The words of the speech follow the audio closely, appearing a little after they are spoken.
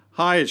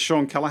Hi, it's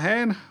Sean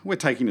Callahan. We're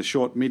taking a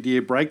short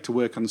mid-year break to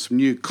work on some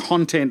new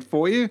content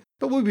for you,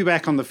 but we'll be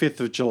back on the 5th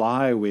of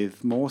July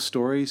with more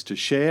stories to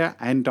share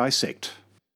and dissect.